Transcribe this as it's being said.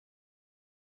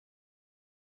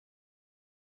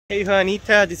Hey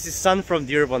Juanita, this is Sun from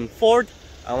the Urban Ford.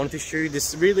 I wanted to show you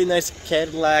this really nice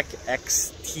Cadillac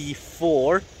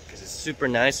XT4 because it's super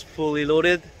nice, fully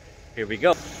loaded. Here we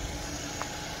go.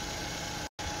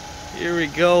 Here we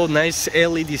go, nice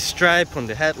LED stripe on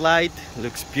the headlight,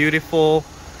 looks beautiful.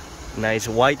 Nice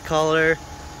white color,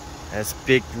 has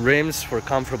big rims for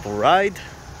comfortable ride.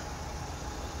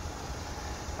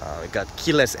 We got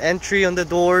keyless entry on the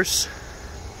doors,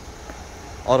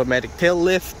 automatic tail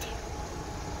lift.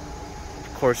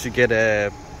 Of course, you get a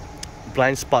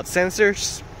blind spot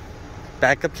sensors,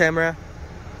 backup camera,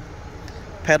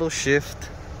 pedal shift.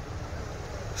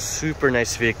 Super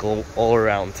nice vehicle all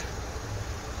around.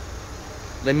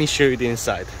 Let me show you the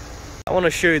inside. I want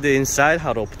to show you the inside,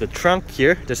 how to open the trunk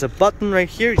here. There's a button right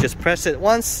here, you just press it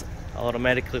once,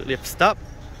 automatically lifts up.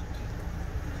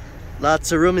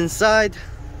 Lots of room inside.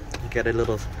 You got a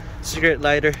little cigarette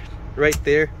lighter right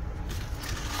there.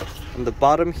 On the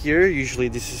bottom here, usually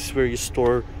this is where you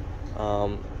store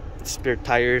spare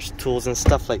tires, tools and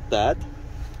stuff like that.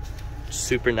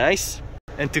 Super nice.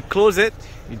 And to close it,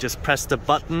 you just press the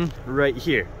button right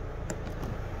here.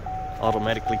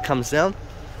 Automatically comes down.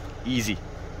 Easy.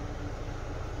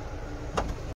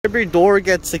 Every door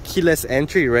gets a keyless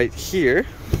entry right here.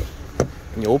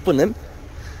 And you open them.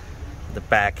 The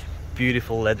back,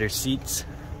 beautiful leather seats.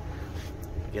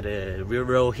 You get a rear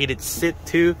row heated seat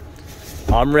too.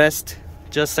 Armrest,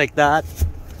 just like that.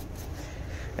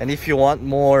 And if you want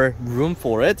more room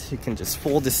for it, you can just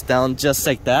fold this down just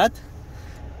like that.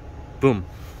 Boom.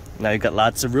 Now you got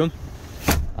lots of room.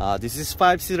 This is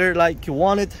 5-seater like you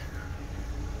wanted.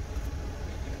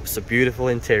 It's a beautiful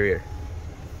interior.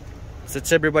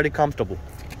 Sits everybody comfortable.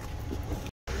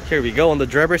 Here we go. On the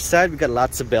driver's side, we got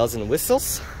lots of bells and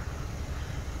whistles.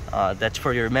 That's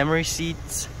for your memory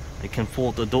seats. You can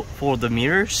fold the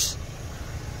mirrors.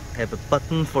 Have a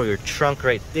button for your trunk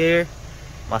right there.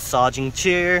 Massaging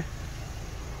chair,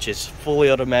 which is fully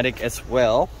automatic as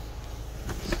well.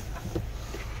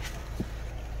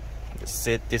 This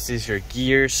is your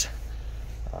gears.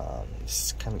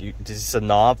 This is a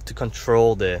knob to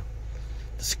control the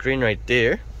screen right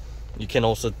there. You can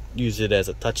also use it as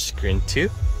a touch screen too.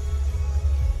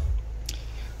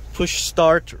 Push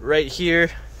start right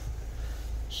here.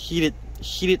 Heated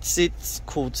seats,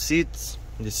 cooled seats.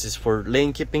 This is for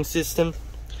lane keeping system.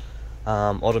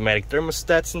 Automatic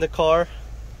thermostats in the car.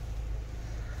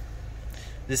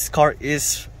 This car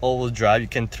is all-wheel drive. You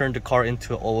can turn the car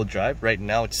into all-wheel drive. Right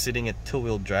now it's sitting at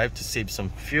two-wheel drive to save some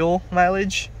fuel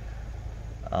mileage.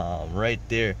 Right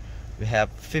there we have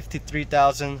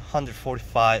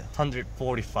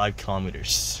 53,145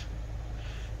 kilometers.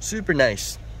 Super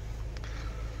nice.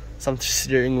 Some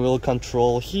steering wheel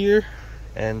control here,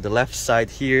 and the left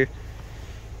side here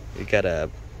you got a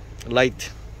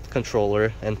light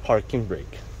controller and parking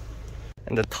brake.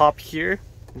 And the top here,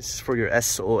 this is for your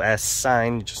SOS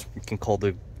sign. You can call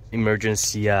the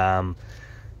emergency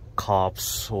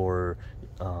cops or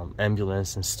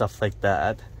ambulance and stuff like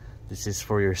that. This is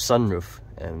for your sunroof,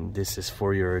 and this is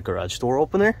for your garage door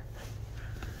opener.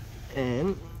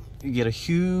 And you get a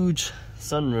huge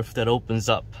sunroof that opens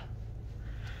up.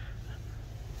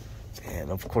 And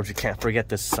of course you can't forget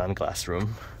the sunglass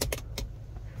room.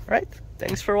 Alright,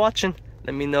 thanks for watching.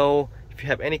 Let me know if you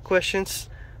have any questions.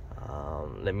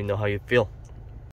 Let me know how you feel.